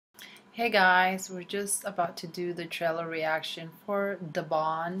Hey guys, we're just about to do the trailer reaction for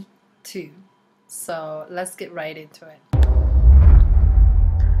Dabangg 2. So let's get right into it.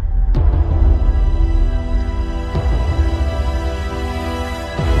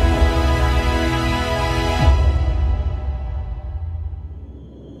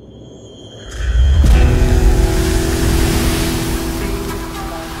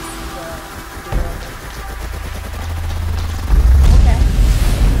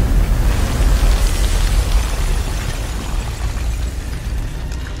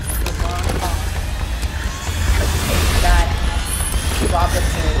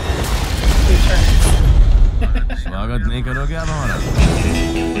 स्वागत नहीं करोगे आप हमारा?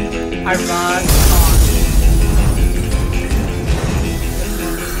 Armand Khan.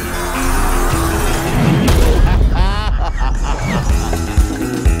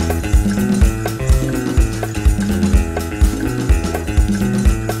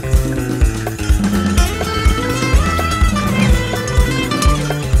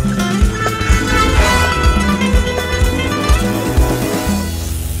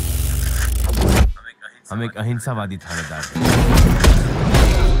 हम एक अहिंसावादी थानेदार हैं।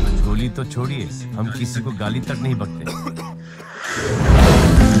 गोली तो छोड़िए, हम किसी को गाली तक नहीं बकते।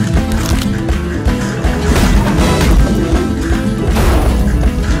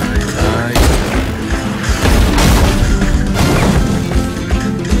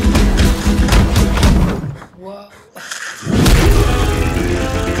 Wow.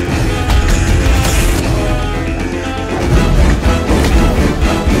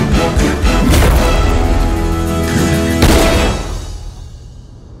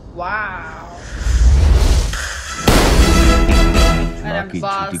 बाकी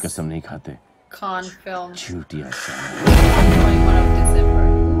झूठी कसम नहीं खाते। Khan film. झूठी आसान। 21 of December.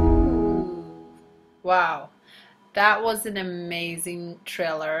 Ooh. Wow. That was an amazing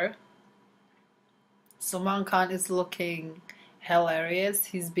trailer. Salman Khan is looking hilarious.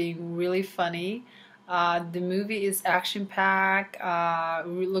 He's being really funny. The movie is action-packed.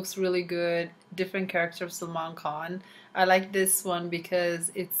 Looks really good. Different character of Salman Khan. I like this one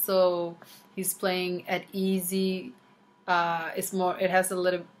because it's so he's playing at easy. It's more. It has a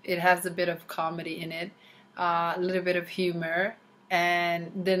little. It has a bit of comedy in it. A little bit of humor,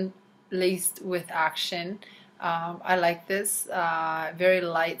 and then laced with action. I like this. Very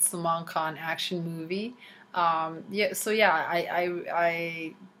light Salman Khan action movie. Yeah. So yeah,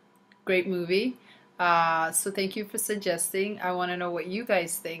 I great movie. So thank you for suggesting. I want to know what you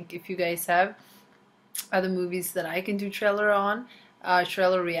guys think. If you guys have other movies that I can do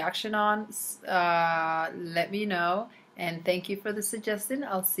trailer reaction on, let me know. And thank you for the suggestion.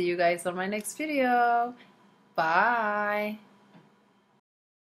 I'll see you guys on my next video. Bye.